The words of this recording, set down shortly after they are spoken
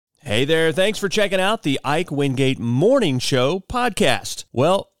Hey there, thanks for checking out the Ike Wingate Morning Show podcast.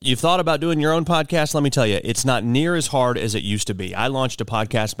 Well, you've thought about doing your own podcast? Let me tell you, it's not near as hard as it used to be. I launched a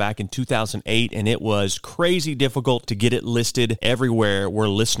podcast back in 2008, and it was crazy difficult to get it listed everywhere where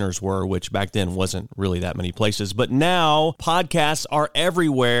listeners were, which back then wasn't really that many places. But now, podcasts are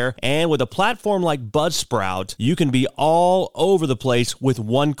everywhere, and with a platform like Buzzsprout, you can be all over the place with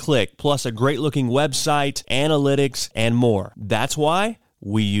one click, plus a great-looking website, analytics, and more. That's why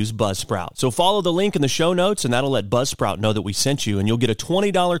we use Buzzsprout. So follow the link in the show notes, and that'll let Buzzsprout know that we sent you, and you'll get a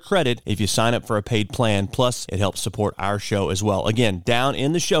 $20 credit if you sign up for a paid plan. Plus, it helps support our show as well. Again, down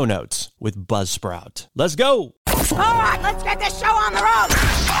in the show notes with Buzzsprout. Let's go! All right, let's get this show on the road!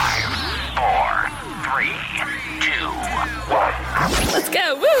 5, 4, 3, 2, 1. Let's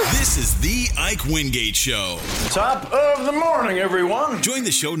go, woo! This is the Ike Wingate Show. Top of the morning, everyone. Join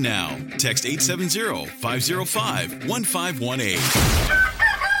the show now. Text 870-505-1518.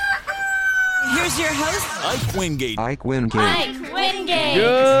 Here's your host, Ike Wingate. Ike Wingate. Ike Wingate.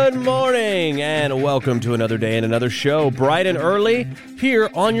 Good morning, and welcome to another day and another show, bright and early, here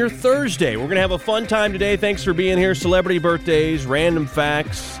on your Thursday. We're going to have a fun time today. Thanks for being here. Celebrity birthdays, random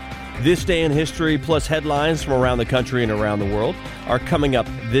facts, this day in history, plus headlines from around the country and around the world are coming up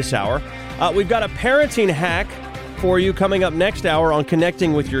this hour. We've got a parenting hack for you coming up next hour on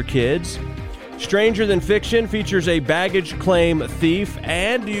connecting with your kids. Stranger Than Fiction features a baggage claim thief.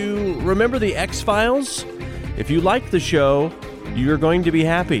 And you remember the X-Files? If you liked the show, you're going to be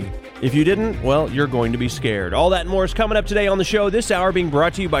happy. If you didn't, well, you're going to be scared. All that and more is coming up today on the show. This hour being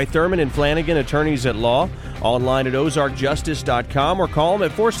brought to you by Thurman and Flanagan, attorneys at law. Online at ozarkjustice.com or call them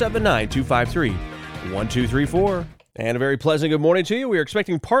at 479-253-1234. And a very pleasant good morning to you. We are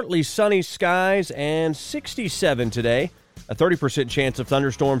expecting partly sunny skies and 67 today. A 30% chance of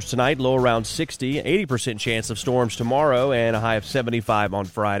thunderstorms tonight, low around 60. 80% chance of storms tomorrow, and a high of 75 on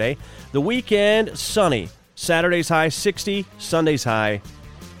Friday. The weekend, sunny. Saturday's high 60, Sunday's high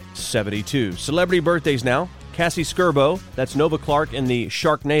 72. Celebrity birthdays now. Cassie Skirbo, that's Nova Clark in the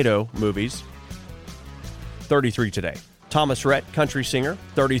Sharknado movies, 33 today. Thomas Rhett, country singer,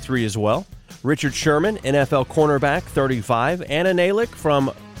 33 as well. Richard Sherman, NFL cornerback, 35. Anna Nalick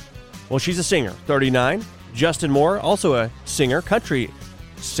from, well, she's a singer, 39. Justin Moore, also a singer, country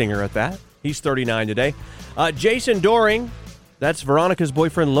singer at that. He's 39 today. Jason Doring, that's Veronica's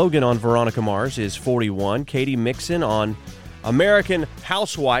boyfriend Logan on Veronica Mars, is 41. Katie Mixon on American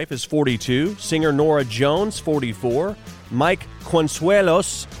Housewife is 42. Singer Nora Jones, 44. Mike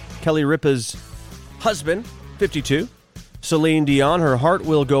Consuelos, Kelly Ripa's husband, 52. Celine Dion, her heart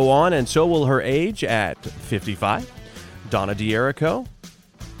will go on, and so will her age at 55. Donna D'Errico,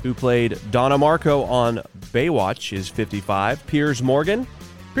 who played Donna Marco on Baywatch, is 55. Piers Morgan,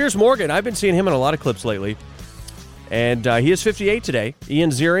 I've been seeing him in a lot of clips lately. And he is 58 today. Ian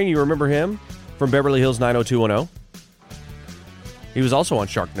Ziering, you remember him from Beverly Hills 90210. He was also on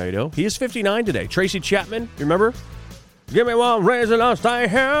Sharknado. He is 59 today. Tracy Chapman, you remember? Give me one reason I'll stay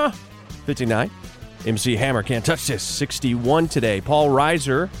here. 59. MC Hammer, Can't Touch This, 61 today. Paul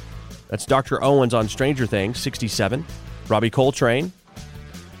Reiser, that's Dr. Owens on Stranger Things, 67. Robbie Coltrane,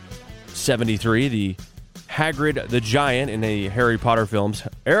 73, the Hagrid the Giant in the Harry Potter films.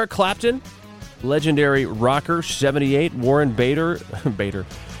 Eric Clapton, legendary rocker, 78. Warren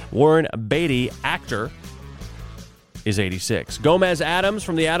Beatty, actor, is 86. Gomez Addams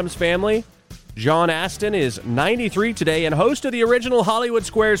from the Addams Family. John Astin is 93 today, and host of the original Hollywood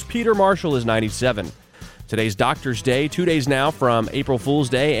Squares, Peter Marshall, is 97. Today's Doctor's Day, 2 days now from April Fool's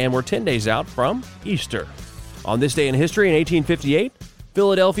Day, and we're 10 days out from Easter. On this day in history, in 1858,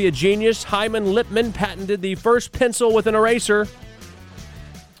 Philadelphia genius Hyman Lipman patented the first pencil with an eraser.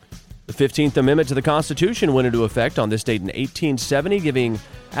 The 15th Amendment to the Constitution went into effect on this date in 1870, giving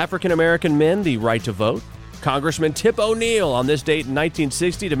African-American men the right to vote. Congressman Tip O'Neill on this date in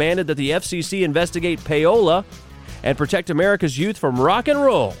 1960 demanded that the FCC investigate payola and protect America's youth from rock and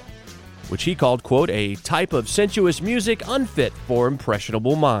roll, which he called, quote, a type of sensuous music unfit for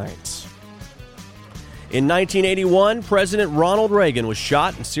impressionable minds. In 1981, President Ronald Reagan was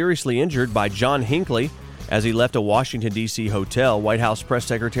shot and seriously injured by John Hinckley as he left a Washington, D.C. hotel. White House Press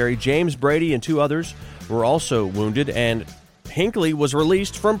Secretary James Brady and 2 others were also wounded, and Hinckley was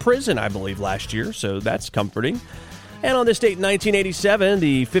released from prison, I believe, last year, so that's comforting. And on this date in 1987,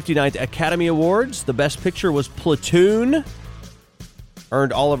 the 59th Academy Awards, the Best Picture was Platoon,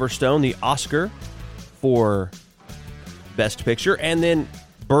 earned Oliver Stone the Oscar for Best Picture, and then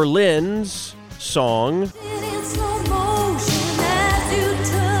Berlin's song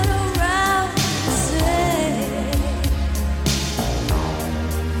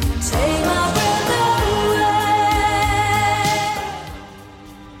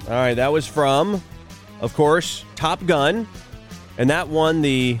All right, that was from, of course, Top Gun, and that won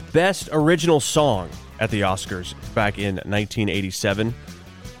the Best Original Song at the Oscars back in 1987.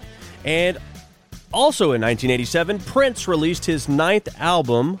 And also in 1987, Prince released his 9th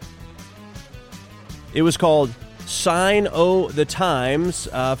album. It was called Sign O' the Times,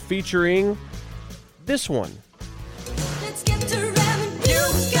 featuring this one. Let's get to rapping. You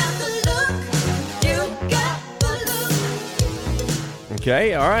got the look. You got the look.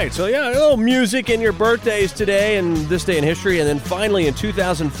 Okay, all right. So, yeah, a little music in your birthdays today and this day in history. And then finally, in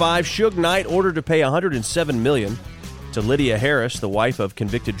 2005, Suge Knight ordered to pay $107 million to Lydia Harris, the wife of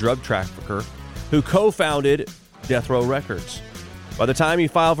convicted drug trafficker, who co-founded Death Row Records. By the time he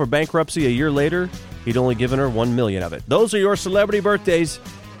filed for bankruptcy a year later, he'd only given her $1 million of it. Those are your celebrity birthdays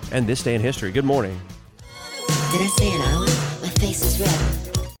and this day in history. Good morning. Did I say an hour? My face is red.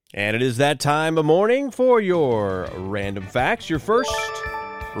 And it is that time of morning for your random facts. Your first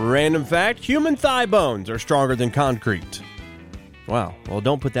random fact: human thigh bones are stronger than concrete. Wow. Well,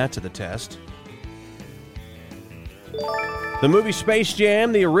 don't put that to the test. The movie Space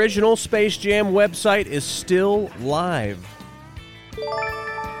Jam, the original Space Jam website, is still live.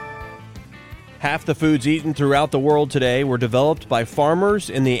 Half the foods eaten throughout the world today were developed by farmers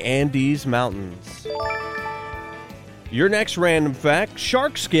in the Andes Mountains. Your next random fact: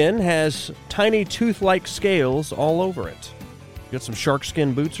 shark skin has tiny tooth-like scales all over it. You got some shark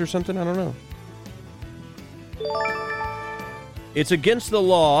skin boots or something? I don't know. It's against the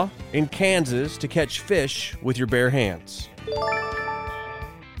law in Kansas to catch fish with your bare hands.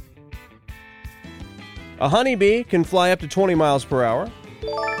 A honeybee can fly up to 20 miles per hour.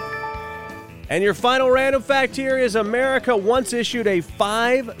 And your final random fact here is America once issued a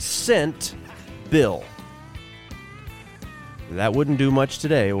 5-cent bill. That wouldn't do much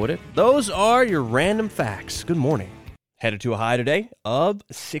today, would it? Those are your random facts. Good morning. Headed to a high today of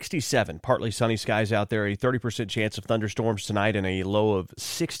 67. Partly sunny skies out there. A 30% chance of thunderstorms tonight and a low of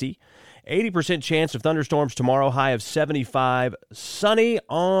 60. 80% chance of thunderstorms tomorrow, high of 75. Sunny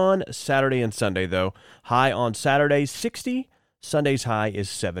on Saturday and Sunday, though. High on Saturday, 60. Sunday's high is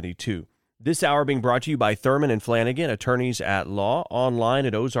 72. This hour being brought to you by Thurman and Flanagan, attorneys at law, online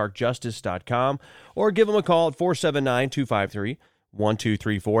at ozarkjustice.com, or give them a call at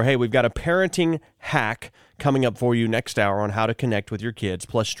 479-253-1234. Hey, we've got a parenting hack coming up for you next hour on how to connect with your kids.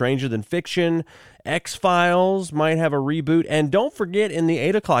 Plus, Stranger Than Fiction, X-Files might have a reboot. And don't forget, in the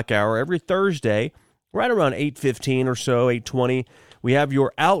 8 o'clock hour, every Thursday, right around 8:15 or so, 8:20, we have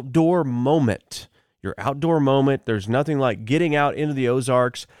your outdoor moment. Your outdoor moment. There's nothing like getting out into the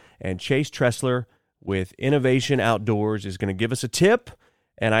Ozarks. And Chase Tressler with Innovation Outdoors is going to give us a tip.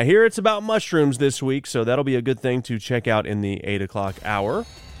 And I hear it's about mushrooms this week, so that'll be a good thing to check out in the 8 o'clock hour.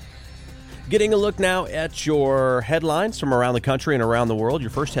 Getting a look now at your headlines from around the country and around the world. Your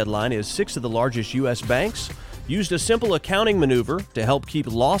first headline is 6 of the largest U.S. banks used a simple accounting maneuver to help keep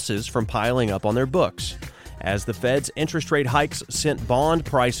losses from piling up on their books. As the Fed's interest rate hikes sent bond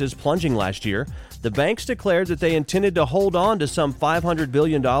prices plunging last year, the banks declared that they intended to hold on to some $500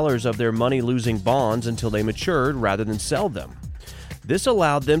 billion of their money-losing bonds until they matured rather than sell them. This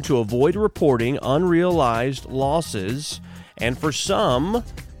allowed them to avoid reporting unrealized losses and for some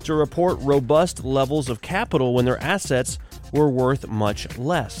to report robust levels of capital when their assets were worth much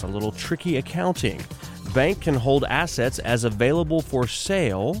less. A little tricky accounting. The bank can hold assets as available for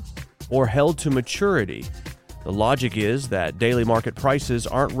sale or held to maturity. The logic is that daily market prices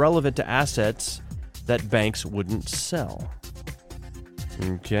aren't relevant to assets that banks wouldn't sell.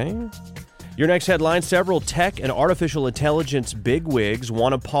 Okay. Your next headline: several tech and artificial intelligence bigwigs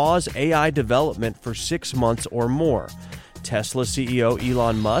want to pause AI development for 6 months or more. Tesla CEO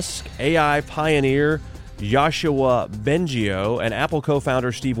Elon Musk, AI pioneer Yoshua Bengio, and Apple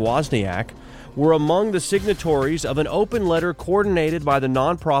co-founder Steve Wozniak were among the signatories of an open letter coordinated by the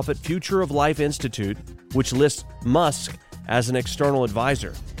nonprofit Future of Life Institute, which lists Musk as an external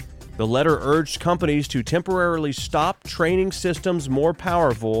advisor. The letter urged companies to temporarily stop training systems more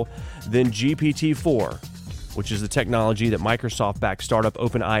powerful than GPT-4, which is the technology that Microsoft-backed startup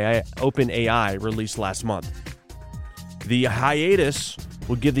OpenAI released last month. The hiatus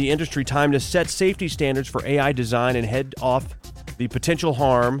would give the industry time to set safety standards for AI design and head off the potential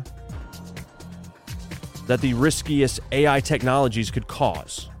harm that the riskiest AI technologies could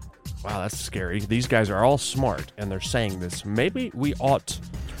cause. Wow, that's scary. These guys are all smart, and they're saying this. Maybe we ought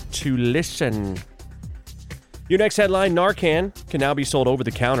to listen. Your next headline: Narcan can now be sold over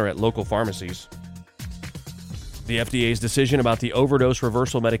the counter at local pharmacies. The FDA's decision about the overdose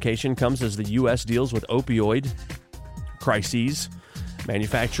reversal medication comes as the U.S. deals with opioid crises.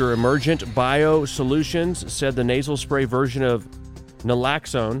 Manufacturer Emergent Biosolutions said the nasal spray version of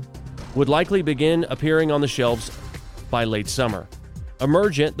naloxone, would likely begin appearing on the shelves by late summer.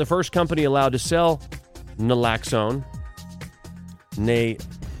 Emergent, the first company allowed to sell naloxone,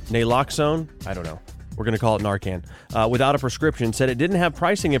 naloxone, I don't know. We're going to call it Narcan, without a prescription, said it didn't have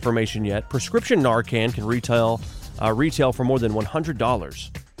pricing information yet. Prescription Narcan can retail for more than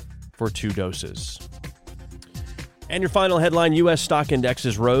 $100 for 2 doses. And your final headline, U.S. stock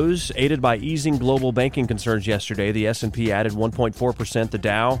indexes rose, aided by easing global banking concerns yesterday. The S&P added 1.4%, the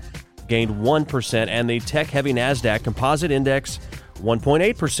Dow gained 1%, and the tech-heavy NASDAQ Composite Index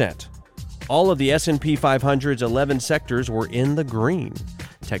 1.8%. All of the S&P 500's 11 sectors were in the green.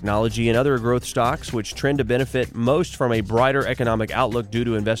 Technology and other growth stocks, which trend to benefit most from a brighter economic outlook due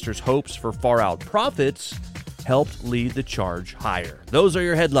to investors' hopes for far-out profits, helped lead the charge higher. Those are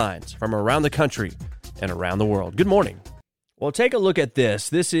your headlines from around the country and around the world. Good morning. Well, take a look at this.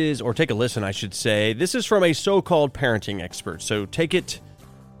 Take a listen, I should say. This is from a so-called parenting expert, so take it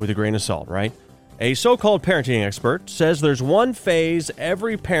with a grain of salt, right? A so-called parenting expert says there's one phase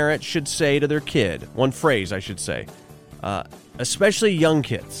every parent should say to their kid. One phrase, I should say. Especially young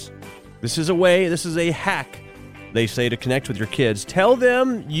kids. This is a hack, they say, to connect with your kids. Tell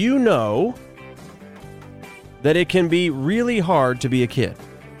them you know that it can be really hard to be a kid.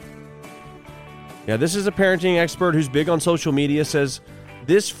 Yeah, this is a parenting expert who's big on social media, says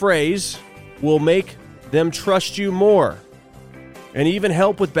this phrase will make them trust you more and even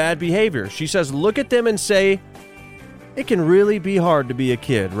help with bad behavior. She says, look at them and say, it can really be hard to be a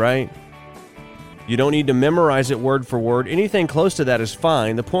kid, right? You don't need to memorize it word for word. Anything close to that is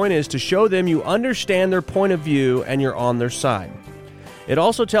fine. The point is to show them you understand their point of view and you're on their side. It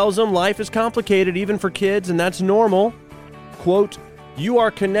also tells them life is complicated even for kids, and that's normal. Quote, you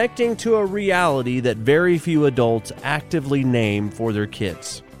are connecting to a reality that very few adults actively name for their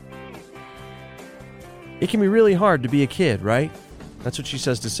kids. It can be really hard to be a kid, right? That's what she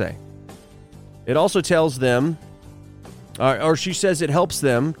says to say. It also tells them, or she says it helps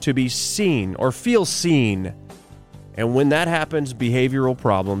them to be seen or feel seen. And when that happens, behavioral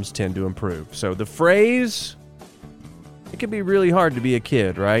problems tend to improve. So the phrase, it can be really hard to be a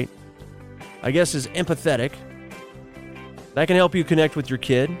kid, right? I guess is empathetic. That can help you connect with your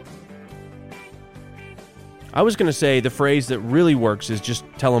kid. I was going to say the phrase that really works is just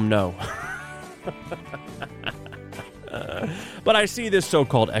tell them no. But I see this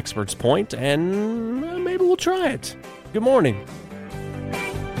so-called expert's point, and maybe we'll try it. Good morning.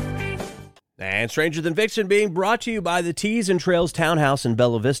 And Stranger Than Fiction being brought to you by the Tees and Trails Townhouse in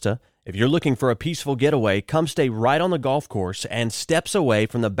Bella Vista. If you're looking for a peaceful getaway, come stay right on the golf course and steps away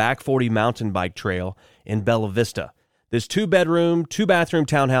from the Back 40 mountain bike trail in Bella Vista. This 2-bedroom, 2-bathroom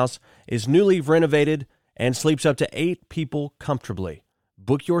townhouse is newly renovated and sleeps up to 8 people comfortably.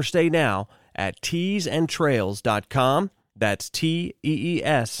 Book your stay now at teesandtrails.com. That's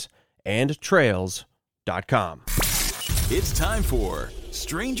TEES and trails.com. It's time for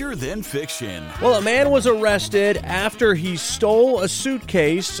Stranger Than Fiction. Well, a man was arrested after he stole a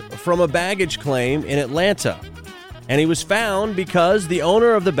suitcase from a baggage claim in Atlanta. And he was found because the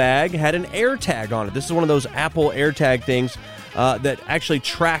owner of the bag had an AirTag on it. This is one of those Apple AirTag things that actually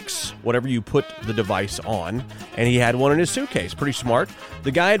tracks whatever you put the device on. And he had one in his suitcase. Pretty smart.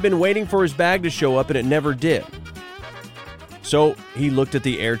 The guy had been waiting for his bag to show up, and it never did. So he looked at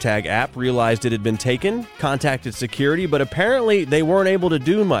the AirTag app, realized it had been taken, contacted security, but apparently they weren't able to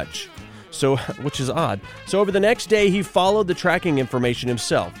do much, which is odd. So over the next day, he followed the tracking information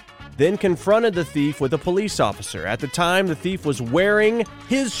himself, then confronted the thief with a police officer. At the time, the thief was wearing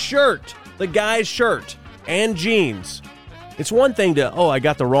his shirt, the guy's shirt, and jeans. It's one thing to, I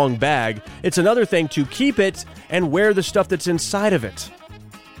got the wrong bag. It's another thing to keep it and wear the stuff that's inside of it.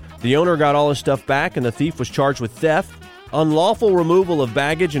 The owner got all his stuff back, and the thief was charged with theft, unlawful removal of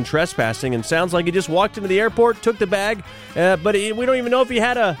baggage, and trespassing. And sounds like he just walked into the airport, took the bag, but we don't even know if he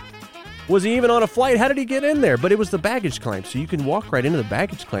was he even on a flight? How did he get in there? But it was the baggage claim, so you can walk right into the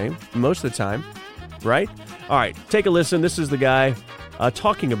baggage claim most of the time, right? All right, take a listen. This is the guy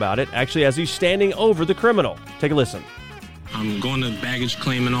talking about it, actually, as he's standing over the criminal. Take a listen. I'm going to baggage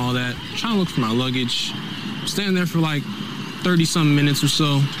claim and all that, trying to look for my luggage. I'm standing there for like 30-something minutes or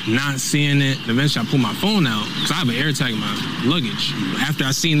so, not seeing it. Eventually, I pull my phone out because I have an AirTag in my luggage. After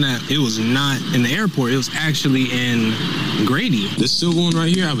I seen that it was not in the airport, it was actually in Grady. This silver one right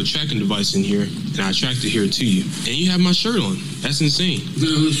here, I have a tracking device in here, and I tracked it here to you. And you have my shirt on. That's insane.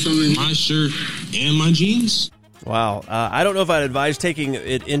 My shirt and my jeans. Wow. I don't know if I'd advise taking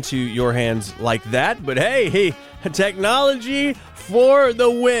it into your hands like that, but hey, technology for the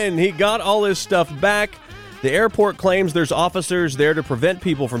win. He got all his stuff back. The airport claims there's officers there to prevent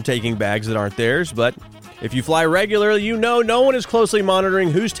people from taking bags that aren't theirs, but If you fly regularly, you know no one is closely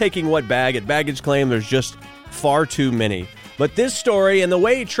monitoring who's taking what bag. At Baggage Claim, there's just far too many. But this story and the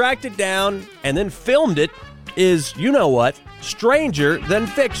way he tracked it down and then filmed it is, you know what, stranger than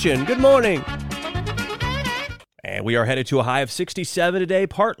fiction. Good morning. And we are headed to a high of 67 today,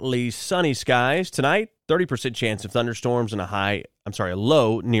 partly sunny skies. Tonight, 30% chance of thunderstorms and a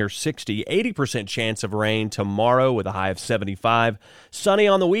low near 60. 80% chance of rain tomorrow with a high of 75. Sunny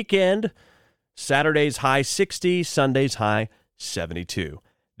on the weekend. Saturday's high 60, Sunday's high 72.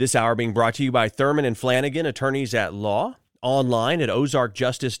 This hour being brought to you by Thurman and Flanagan, attorneys at law, online at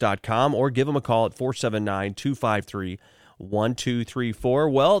ozarkjustice.com, or give them a call at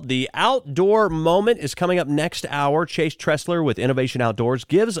 479-253-1234. Well, the outdoor moment is coming up next hour. Chase Tressler with Innovation Outdoors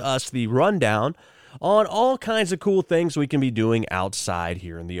gives us the rundown on all kinds of cool things we can be doing outside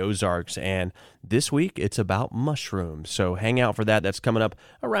here in the Ozarks. And this week, it's about mushrooms. So hang out for that. That's coming up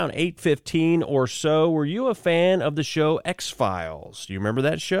around 8:15 or so. Were you a fan of the show X-Files? Do you remember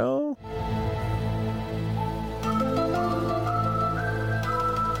that show?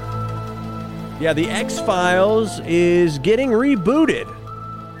 Yeah, the X-Files is getting rebooted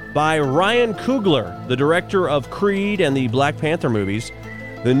by Ryan Coogler, the director of Creed and the Black Panther movies.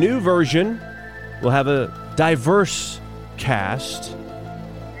 The new version will have a diverse cast.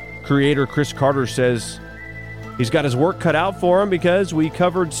 Creator Chris Carter says he's got his work cut out for him because we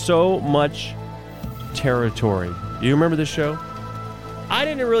covered so much territory. Do you remember this show? I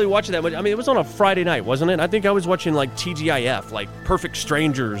didn't really watch it that much. I mean, it was on a Friday night, wasn't it? I think I was watching like TGIF, like Perfect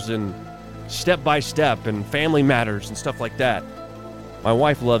Strangers and Step by Step and Family Matters and stuff like that. My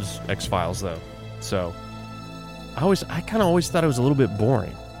wife loves X-Files, though. So I kind of always thought it was a little bit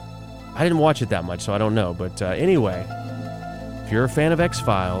boring. I didn't watch it that much, so I don't know. But anyway, if you're a fan of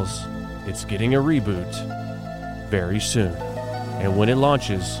X-Files, it's getting a reboot very soon. And when it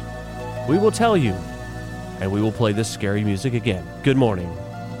launches, we will tell you, and we will play this scary music again. Good morning.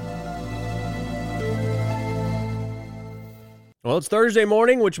 Well, it's Thursday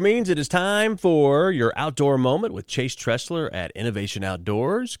morning, which means it is time for your outdoor moment with Chase Tressler at Innovation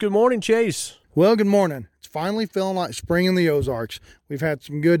Outdoors. Good morning, Chase. Well, good morning. It's finally feeling like spring in the Ozarks. We've had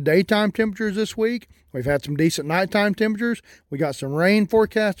some good daytime temperatures this week. We've had some decent nighttime temperatures. We got some rain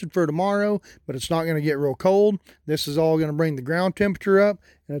forecasted for tomorrow, but it's not going to get real cold. This is all going to bring the ground temperature up,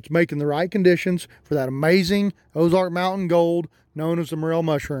 and it's making the right conditions for that amazing Ozark Mountain Gold known as the morel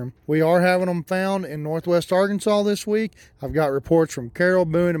mushroom. We are having them found in northwest Arkansas this week. I've got reports from Carroll,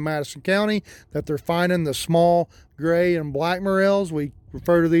 Boone, and Madison County that they're finding the small gray and black morels. We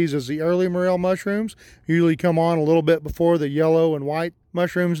refer to these as the early morel mushrooms. Usually come on a little bit before the yellow and white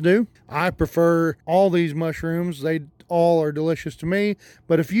mushrooms do. I prefer all these mushrooms. They all are delicious to me.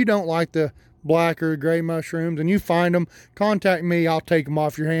 But if you don't like the black or gray mushrooms and you find them, contact me. I'll take them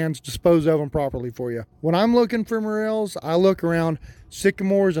off your hands, dispose of them properly for you. When I'm looking for morels, I look around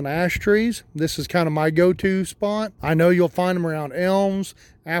sycamores and ash trees. This is kind of my go-to spot. I know you'll find them around elms,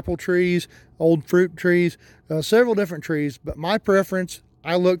 apple trees, old fruit trees, several different trees, but my preference,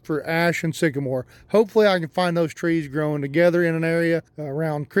 I look for ash and sycamore. Hopefully I can find those trees growing together in an area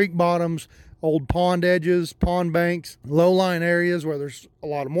around creek bottoms, old pond edges, pond banks, low-lying areas where there's a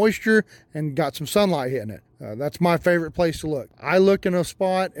lot of moisture and got some sunlight hitting it. That's my favorite place to look. I look in a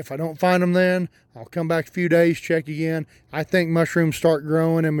spot. If I don't find them then, I'll come back a few days, check again. I think mushrooms start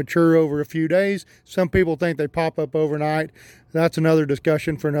growing and mature over a few days. Some people think they pop up overnight. That's another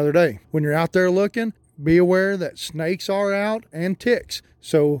discussion for another day. When you're out there looking, be aware that snakes are out and ticks.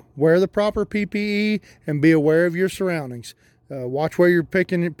 So wear the proper PPE and be aware of your surroundings. Watch where you're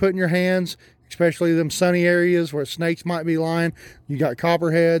putting your hands, especially them sunny areas where snakes might be lying. You got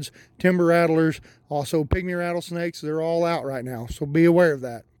copperheads, timber rattlers, also pygmy rattlesnakes. They're all out right now, so be aware of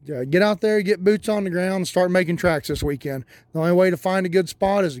that. Get out there, get boots on the ground, and start making tracks this weekend. The only way to find a good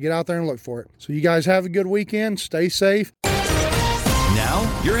spot is to get out there and look for it. So you guys have a good weekend. Stay safe.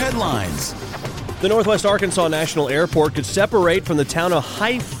 Now, your headlines. The Northwest Arkansas National Airport could separate from the town of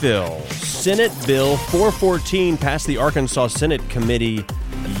Highville. Senate Bill 414 passed the Arkansas Senate Committee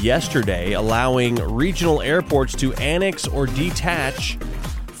yesterday, allowing regional airports to annex or detach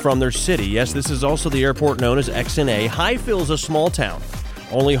from their city. Yes, this is also the airport known as XNA. Highville is a small town,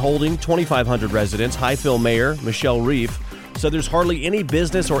 only holding 2,500 residents. Highville Mayor Michelle Reif said there's hardly any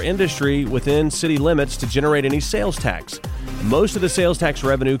business or industry within city limits to generate any sales tax. Most of the sales tax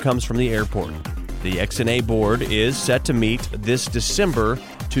revenue comes from the airport. The XNA board is set to meet this December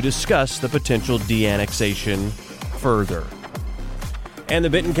to discuss the potential de-annexation further. And the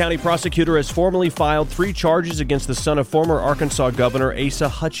Benton County prosecutor has formally filed 3 charges against the son of former Arkansas Governor Asa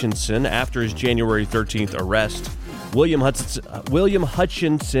Hutchinson after his January 13th arrest. William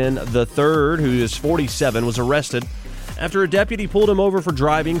Hutchinson III, who is 47, was arrested after a deputy pulled him over for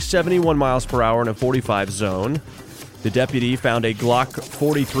driving 71 miles per hour in a 45 zone. The deputy found a Glock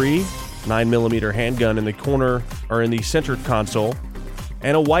 43 9mm handgun in the center console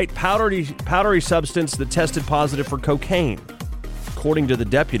and a white powdery substance that tested positive for cocaine. According to the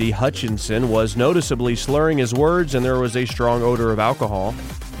deputy, Hutchinson was noticeably slurring his words and there was a strong odor of alcohol.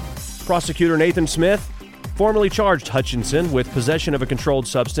 Prosecutor Nathan Smith formally charged Hutchinson with possession of a controlled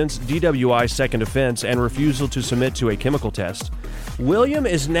substance, DWI second offense, and refusal to submit to a chemical test. William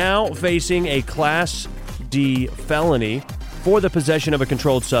is now facing a Class D felony for the possession of a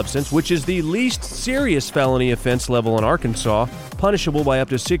controlled substance, which is the least serious felony offense level in Arkansas, punishable by up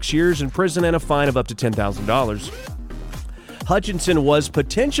to 6 years in prison and a fine of up to $10,000. Hutchinson was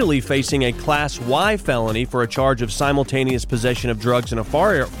potentially facing a Class Y felony for a charge of simultaneous possession of drugs and a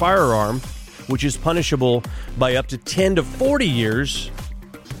firearm, which is punishable by up to 10 to 40 years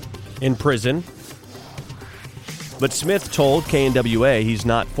in prison. But Smith told KNWA he's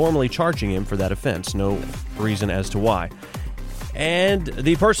not formally charging him for that offense. No reason as to why. And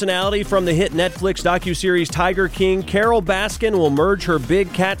the personality from the hit Netflix docuseries Tiger King, Carol Baskin, will merge her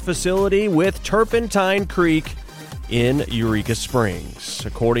Big Cat facility with Turpentine Creek in Eureka Springs.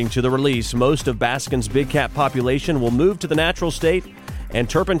 According to the release, most of Baskin's big cat population will move to the natural state, and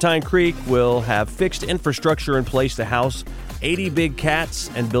Turpentine Creek will have fixed infrastructure in place to house 80 big cats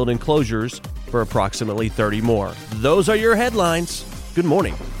and build enclosures for approximately 30 more. Those are your headlines. Good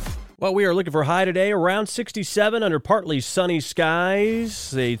morning. Well, we are looking for a high today around 67 under partly sunny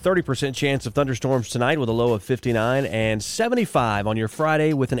skies. A 30% chance of thunderstorms tonight with a low of 59 and 75 on your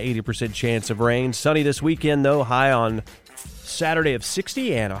Friday with an 80% chance of rain. Sunny this weekend, though, high on Saturday of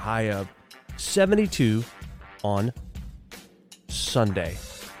 60 and a high of 72 on Sunday.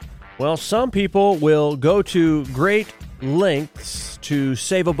 Well, some people will go to great lengths to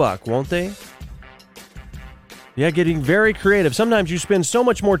save a buck, won't they? Yeah, getting very creative. Sometimes you spend so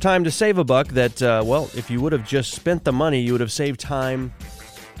much more time to save a buck that, if you would have just spent the money, you would have saved time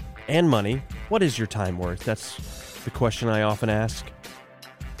and money. What is your time worth? That's the question I often ask.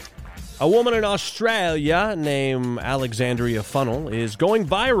 A woman in Australia named Alexandria Funnel is going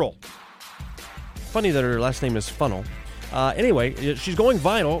viral. Funny that her last name is Funnel. Anyway, she's going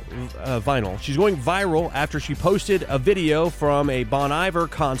viral. She's going viral after she posted a video from a Bon Iver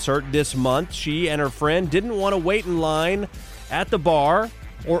concert this month. She and her friend didn't want to wait in line at the bar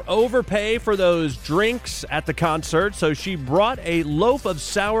or overpay for those drinks at the concert, so she brought a loaf of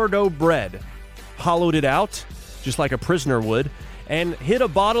sourdough bread, hollowed it out, just like a prisoner would, and hid a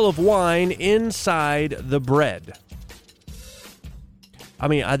bottle of wine inside the bread. I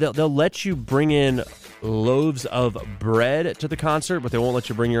mean, they'll let you bring in loaves of bread to the concert, but they won't let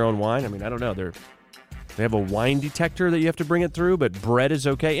you bring your own wine. I mean, I don't know. They have a wine detector that you have to bring it through, but bread is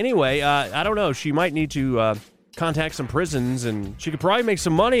okay. Anyway, I don't know. She might need to contact some prisons, and she could probably make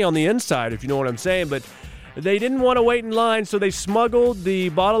some money on the inside, if you know what I'm saying. But they didn't want to wait in line, so they smuggled the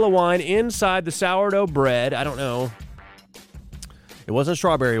bottle of wine inside the sourdough bread. I don't know. It wasn't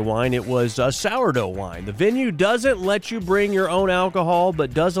strawberry wine. It was sourdough wine. The venue doesn't let you bring your own alcohol,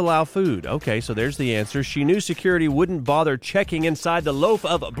 but does allow food. Okay, so there's the answer. She knew security wouldn't bother checking inside the loaf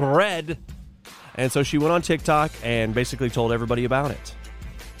of bread, and so she went on TikTok and basically told everybody about it.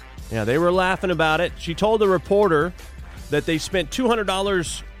 Yeah, they were laughing about it. She told the reporter that they spent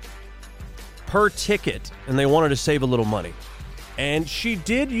 $200 per ticket, and they wanted to save a little money. And she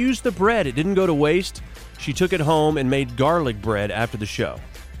did use the bread. It didn't go to waste. She took it home and made garlic bread after the show.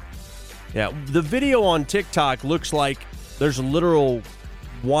 Yeah, the video on TikTok looks like there's literal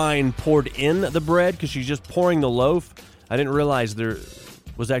wine poured in the bread because she's just pouring the loaf. I didn't realize there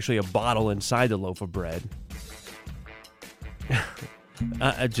was actually a bottle inside the loaf of bread.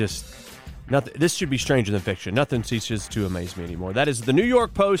 Nothing. This should be stranger than fiction. Nothing ceases to amaze me anymore. That is the New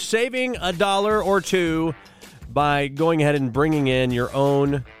York Post, saving $1 or $2 by going ahead and bringing in your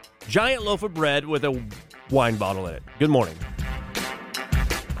own giant loaf of bread with a wine bottle in it. Good morning.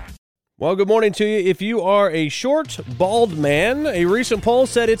 Well, good morning to you. If you are a short, bald man, a recent poll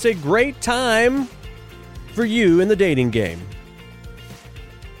said it's a great time for you in the dating game.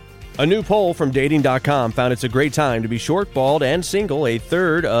 A new poll from Dating.com found it's a great time to be short, bald, and single. A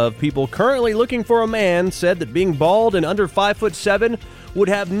third of people currently looking for a man said that being bald and under 5'7" would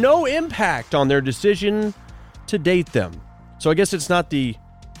have no impact on their decision to date them. So I guess it's not the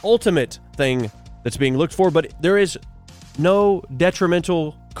ultimate thing that's being looked for, but there is no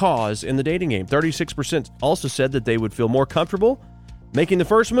detrimental cause in the dating game. 36% also said that they would feel more comfortable making the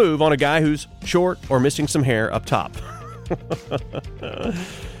first move on a guy who's short or missing some hair up top.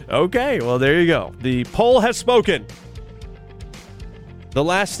 Okay, well, there you go. The poll has spoken. The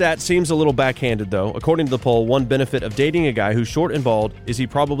last stat seems a little backhanded, though. According to the poll, one benefit of dating a guy who's short and bald is he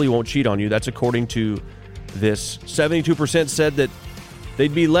probably won't cheat on you. That's according to this. 72% said that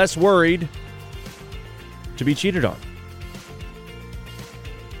they'd be less worried to be cheated on.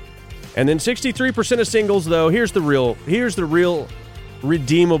 And then 63% of singles, though, here's the real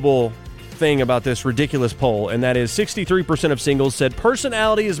redeemable thing about this ridiculous poll, and that is 63% of singles said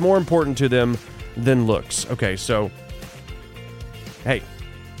personality is more important to them than looks. Okay, so hey,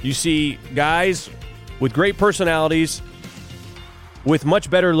 you see guys with great personalities with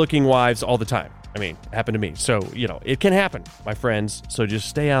much better looking wives all the time. I mean, it happened to me. So, it can happen, my friends. So just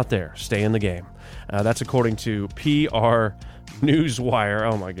stay out there. Stay in the game. That's according to PR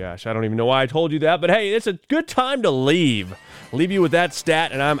Newswire. Oh my gosh, I don't even know why I told you that. But hey, it's a good time to leave. Leave you with that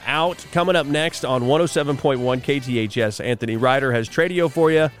stat, and I'm out. Coming up next on 107.1 KTHS, Anthony Ryder has Tradio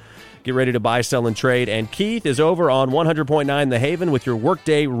for you. Get ready to buy, sell, and trade. And Keith is over on 100.9 The Haven with your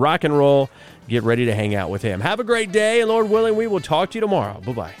Workday Rock and Roll. Get ready to hang out with him. Have a great day, and Lord willing, we will talk to you tomorrow.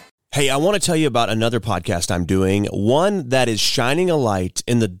 Bye-bye. Hey, I want to tell you about another podcast I'm doing, one that is shining a light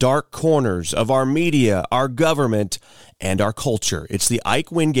in the dark corners of our media, our government, and our culture. It's the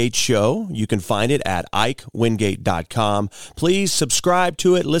Ike Wingate Show. You can find it at IkeWingate.com. Please subscribe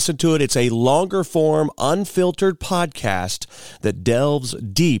to it, listen to it. It's a longer form, unfiltered podcast that delves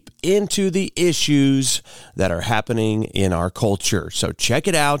deep into the issues that are happening in our culture. So check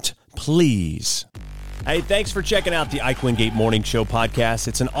it out, please. Hey, thanks for checking out the Ike Wingate Morning Show podcast.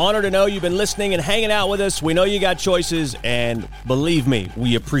 It's an honor to know you've been listening and hanging out with us. We know you got choices, and believe me,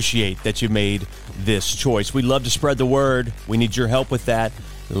 we appreciate that you made this choice. We'd love to spread the word. We need your help with that.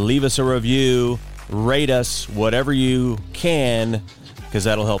 Leave us a review, rate us, whatever you can, because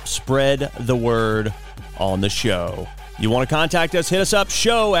that'll help spread the word on the show. You want to contact us, hit us up,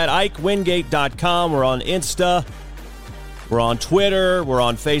 show@IkeWingate.com. We're on Insta. We're on Twitter. We're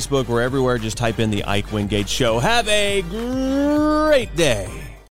on Facebook. We're everywhere. Just type in the Ike Wingate Show. Have a great day.